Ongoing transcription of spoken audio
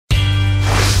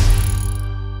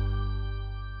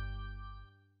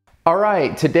All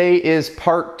right, today is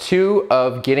part 2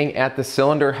 of getting at the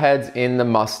cylinder heads in the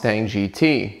Mustang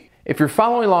GT. If you're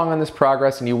following along on this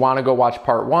progress and you want to go watch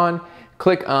part 1,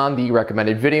 click on the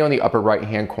recommended video in the upper right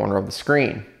hand corner of the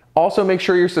screen. Also make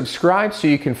sure you're subscribed so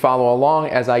you can follow along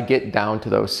as I get down to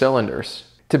those cylinders.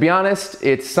 To be honest,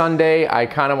 it's Sunday, I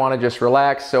kind of want to just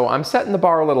relax, so I'm setting the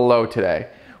bar a little low today.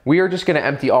 We are just going to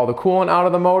empty all the coolant out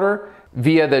of the motor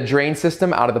via the drain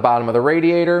system out of the bottom of the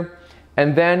radiator.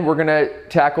 And then we're gonna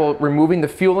tackle removing the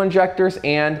fuel injectors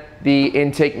and the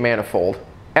intake manifold.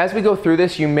 As we go through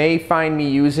this, you may find me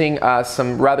using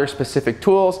some rather specific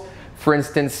tools. For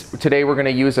instance, today we're gonna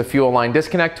use a fuel line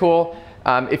disconnect tool.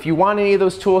 If you want any of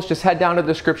those tools, just head down to the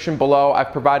description below.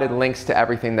 I've provided links to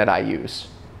everything that I use.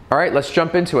 All right, let's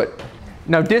jump into it.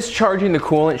 Now, discharging the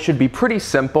coolant should be pretty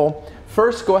simple.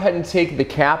 First, go ahead and take the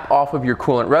cap off of your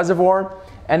coolant reservoir,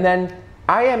 and then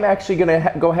I am actually going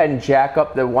to go ahead and jack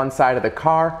up the one side of the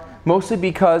car, mostly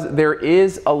because there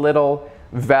is a little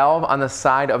valve on the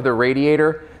side of the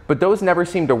radiator, but those never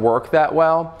seem to work that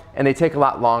well and they take a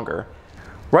lot longer.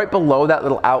 Right below that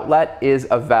little outlet is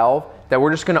a valve that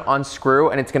we're just going to unscrew,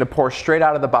 and it's going to pour straight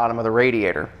out of the bottom of the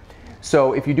radiator.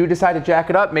 So if you do decide to jack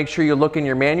it up, make sure you look in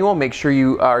your manual, make sure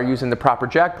you are using the proper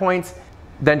jack points,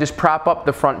 then just prop up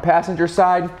the front passenger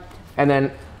side and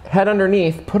then head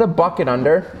underneath, put a bucket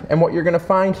under, and what you're going to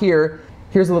find here's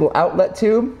a little outlet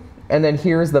tube, and then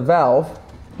here's the valve.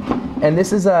 And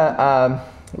this is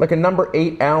like a number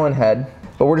 8 Allen head,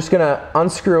 but we're just going to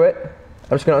unscrew it.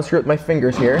 I'm just going to unscrew it with my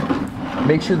fingers here.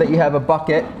 Make sure that you have a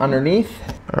bucket underneath.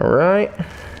 All right,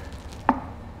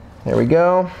 there we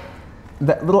go.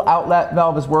 That little outlet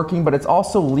valve is working, but it's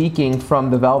also leaking from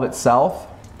the valve itself.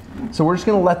 So we're just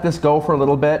going to let this go for a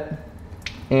little bit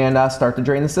and start to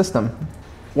drain the system.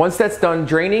 Once that's done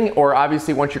draining, or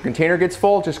obviously once your container gets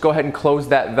full, just go ahead and close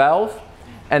that valve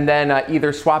and then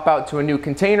either swap out to a new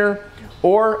container,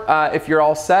 or if you're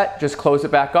all set, just close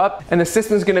it back up and the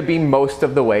system's going to be most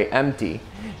of the way empty.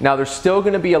 Now there's still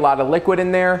going to be a lot of liquid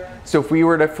in there, so if we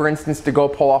were to, for instance, to go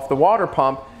pull off the water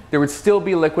pump, there would still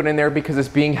be liquid in there because it's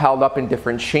being held up in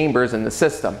different chambers in the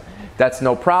system. That's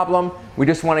no problem. We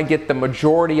just want to get the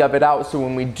majority of it out, so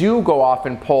when we do go off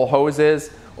and pull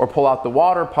hoses or pull out the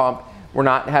water pump, we're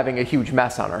not having a huge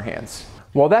mess on our hands.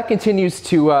 While that continues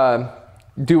to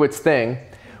do its thing,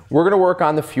 we're going to work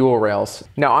on the fuel rails.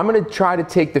 Now I'm going to try to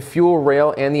take the fuel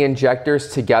rail and the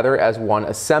injectors together as one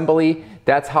assembly.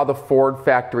 That's how the Ford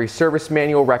factory service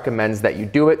manual recommends that you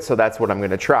do it, so that's what I'm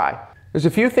going to try. There's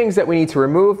a few things that we need to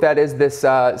remove. That is this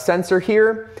sensor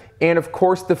here, and of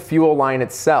course the fuel line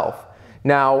itself.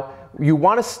 Now you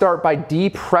want to start by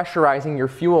depressurizing your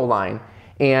fuel line.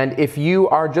 And if you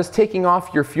are just taking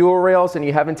off your fuel rails and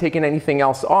you haven't taken anything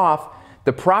else off,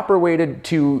 the proper way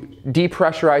to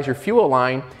depressurize your fuel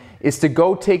line is to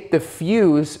go take the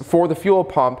fuse for the fuel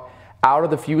pump out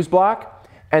of the fuse block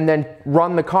and then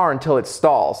run the car until it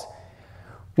stalls.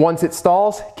 Once it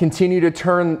stalls, continue to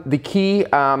turn the key,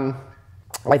 I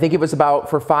think it was about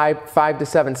for 5 to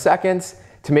 7 seconds,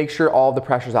 to make sure all the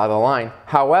pressure's out of the line.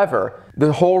 However,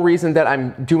 the whole reason that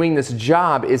I'm doing this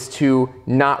job is to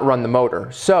not run the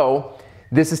motor. So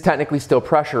this is technically still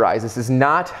pressurized. This is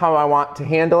not how I want to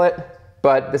handle it,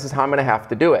 but this is how I'm gonna have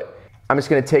to do it. I'm just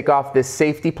gonna take off this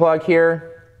safety plug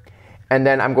here, and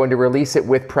then I'm going to release it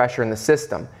with pressure in the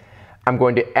system. I'm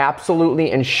going to absolutely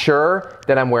ensure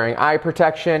that I'm wearing eye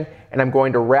protection, and I'm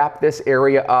going to wrap this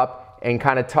area up and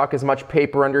kind of tuck as much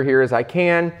paper under here as I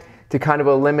can to kind of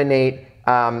eliminate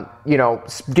you know,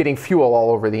 getting fuel all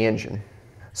over the engine.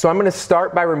 So I'm going to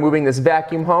start by removing this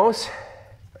vacuum hose.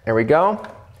 There we go.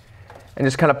 And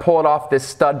just kind of pull it off this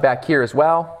stud back here as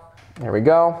well. There we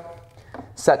go.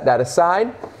 Set that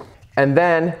aside. And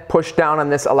then push down on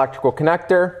this electrical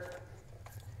connector.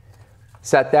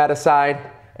 Set that aside.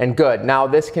 And good. Now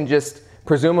this can just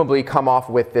presumably come off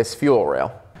with this fuel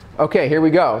rail. Okay, here we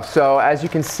go. So as you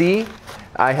can see,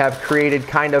 I have created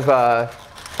kind of a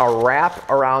wrap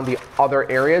around the other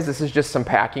areas. This is just some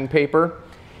packing paper,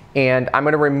 and I'm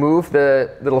going to remove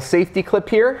the little safety clip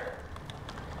here.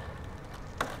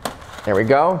 There we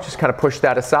go. Just kind of push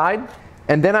that aside,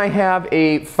 and then I have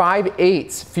a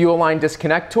 5/8 fuel line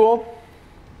disconnect tool.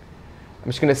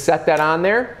 I'm just going to set that on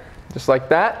there just like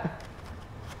that,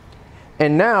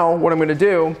 and now what I'm going to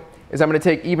do is I'm going to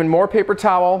take even more paper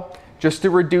towel just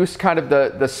to reduce kind of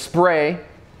the spray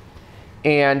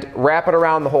and wrap it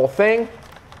around the whole thing.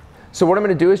 So what I'm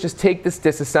going to do is just take this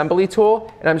disassembly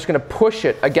tool and I'm just going to push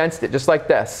it against it just like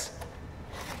this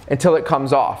until it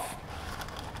comes off.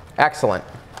 Excellent.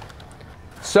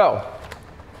 So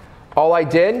all I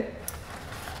did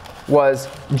was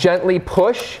gently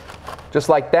push just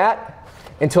like that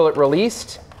until it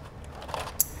released.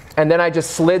 and then I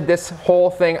just slid this whole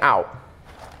thing out.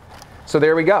 So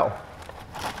there we go.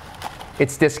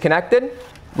 It's disconnected.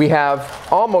 We have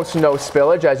almost no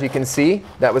spillage, as you can see.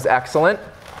 That was excellent.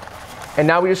 And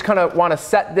now we just kind of want to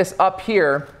set this up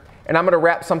here, and I'm going to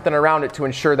wrap something around it to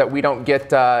ensure that we don't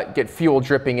get fuel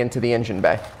dripping into the engine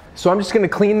bay. So I'm just going to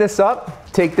clean this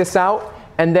up, take this out,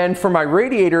 and then for my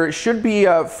radiator, it should be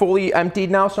fully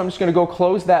emptied now, so I'm just going to go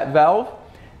close that valve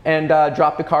and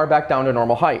drop the car back down to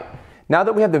normal height. Now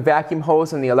that we have the vacuum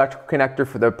hose and the electrical connector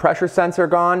for the pressure sensor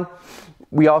gone,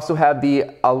 we also have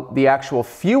the actual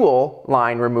fuel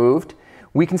line removed.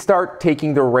 We can start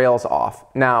taking the rails off.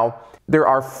 Now, there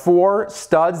are 4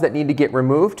 studs that need to get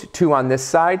removed, 2 on this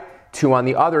side, 2 on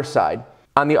the other side.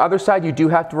 On the other side, you do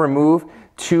have to remove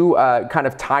 2 kind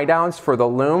of tie downs for the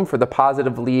loom, for the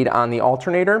positive lead on the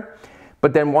alternator.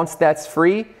 But then once that's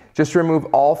free, just remove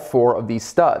all 4 of these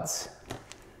studs.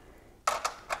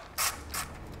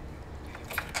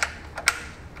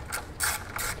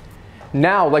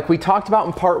 Now, like we talked about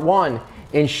in part 1,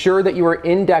 ensure that you are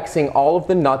indexing all of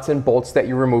the nuts and bolts that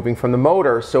you're removing from the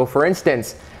motor. So for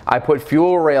instance, I put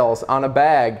fuel rails on a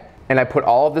bag, and I put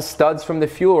all of the studs from the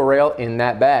fuel rail in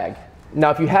that bag. Now,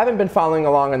 if you haven't been following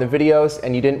along on the videos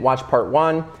and you didn't watch part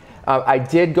 1, I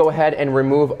did go ahead and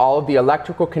remove all of the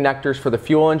electrical connectors for the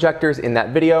fuel injectors in that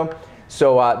video.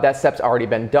 So that step's already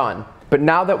been done. But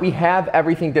now that we have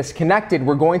everything disconnected,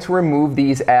 we're going to remove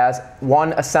these as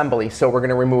one assembly. So we're going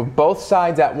to remove both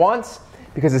sides at once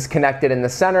because it's connected in the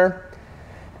center.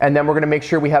 And then we're going to make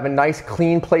sure we have a nice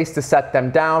clean place to set them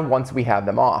down once we have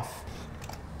them off.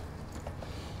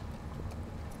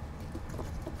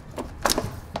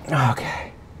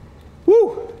 Okay.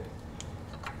 Woo!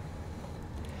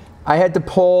 I had to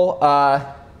pull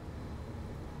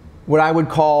what I would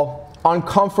call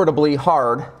uncomfortably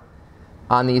hard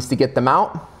on these to get them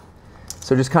out.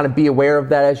 So just kind of be aware of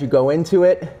that as you go into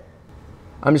it.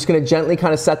 I'm just going to gently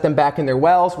kind of set them back in their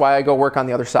wells while I go work on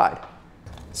the other side.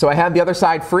 So I have the other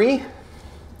side free.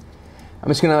 I'm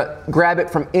just going to grab it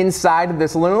from inside of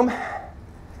this loom.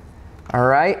 All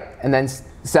right, and then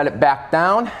set it back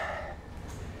down.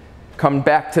 Come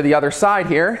back to the other side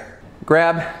here.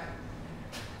 Grab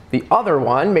the other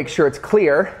one, make sure it's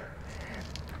clear.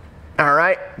 All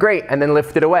right, great, and then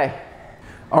lift it away.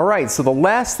 All right, so the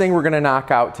last thing we're going to knock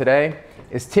out today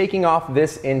is taking off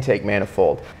this intake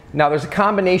manifold. Now there's a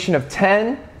combination of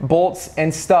 10 bolts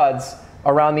and studs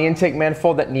around the intake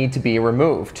manifold that need to be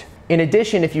removed. In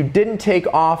addition, if you didn't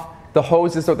take off the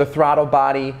hoses or the throttle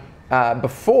body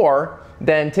before,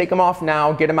 then take them off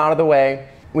now, get them out of the way.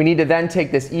 We need to then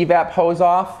take this evap hose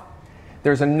off.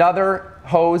 There's another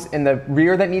hose in the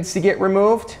rear that needs to get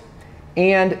removed.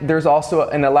 And there's also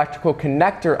an electrical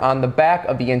connector on the back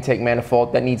of the intake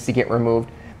manifold that needs to get removed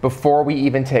before we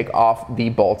even take off the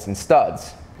bolts and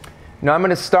studs. Now I'm going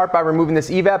to start by removing this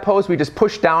evap hose. We just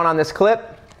push down on this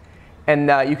clip, and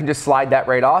you can just slide that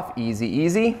right off. Easy,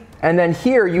 easy. And then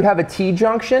here you have a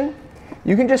T-junction.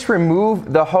 You can just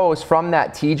remove the hose from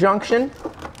that T-junction,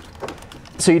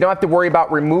 so you don't have to worry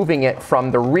about removing it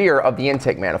from the rear of the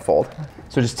intake manifold.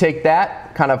 So just take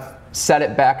that, kind of set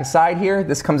it back aside here.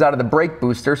 This comes out of the brake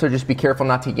booster, so just be careful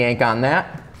not to yank on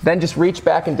that. Then just reach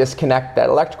back and disconnect that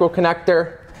electrical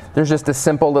connector. There's just a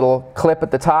simple little clip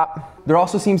at the top. There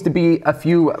also seems to be a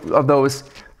few of those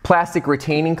plastic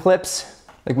retaining clips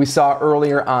like we saw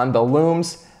earlier on the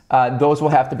looms. Those will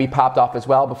have to be popped off as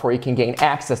well before you can gain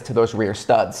access to those rear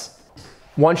studs.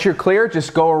 Once you're clear,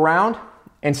 just go around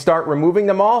and start removing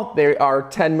them all. They are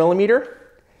 10 millimeter.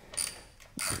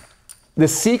 The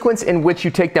sequence in which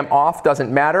you take them off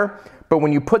doesn't matter, but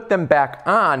when you put them back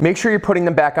on, make sure you're putting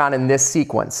them back on in this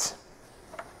sequence.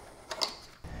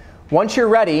 Once you're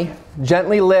ready,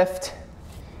 gently lift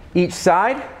each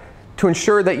side to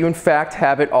ensure that you in fact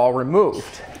have it all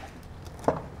removed.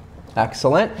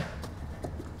 Excellent.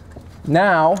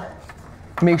 Now,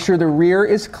 make sure the rear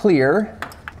is clear.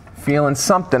 Feeling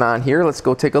something on here. Let's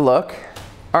go take a look.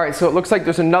 All right, so it looks like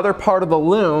there's another part of the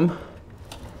loom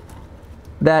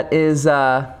that is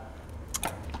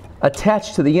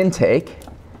attached to the intake.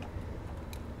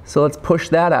 So let's push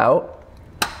that out.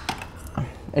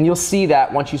 And you'll see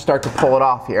that once you start to pull it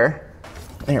off here.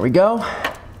 There we go.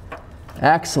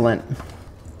 Excellent.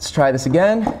 Let's try this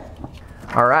again.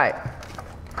 All right.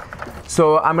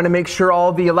 So I'm going to make sure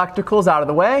all the electrical's out of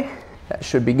the way. That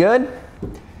should be good.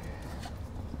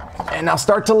 And now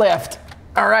start to lift.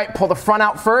 All right, pull the front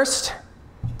out first,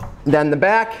 then the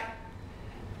back,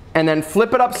 and then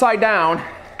flip it upside down.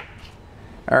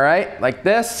 All right, like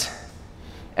this,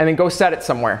 and then go set it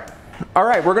somewhere. All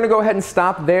right, we're going to go ahead and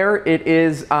stop there. It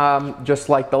is just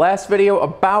like the last video,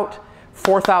 about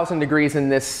 4,000 degrees in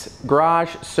this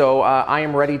garage, so I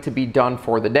am ready to be done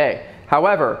for the day.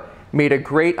 However, made a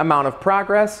great amount of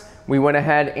progress. We went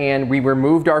ahead and we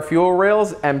removed our fuel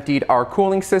rails, emptied our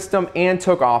cooling system, and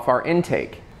took off our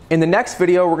intake. In the next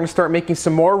video, we're going to start making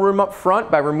some more room up front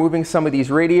by removing some of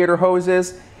these radiator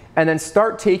hoses, and then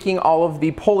start taking all of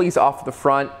the pulleys off the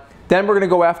front. Then we're going to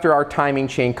go after our timing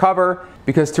chain cover,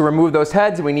 because to remove those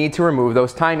heads, we need to remove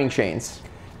those timing chains.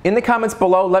 In the comments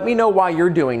below, let me know why you're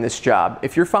doing this job.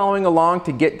 If you're following along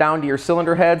to get down to your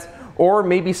cylinder heads, or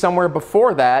maybe somewhere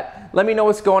before that, let me know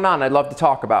what's going on. I'd love to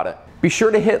talk about it. Be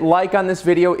sure to hit like on this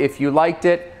video if you liked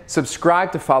it,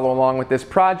 subscribe to follow along with this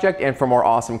project and for more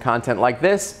awesome content like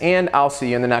this, and I'll see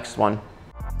you in the next one.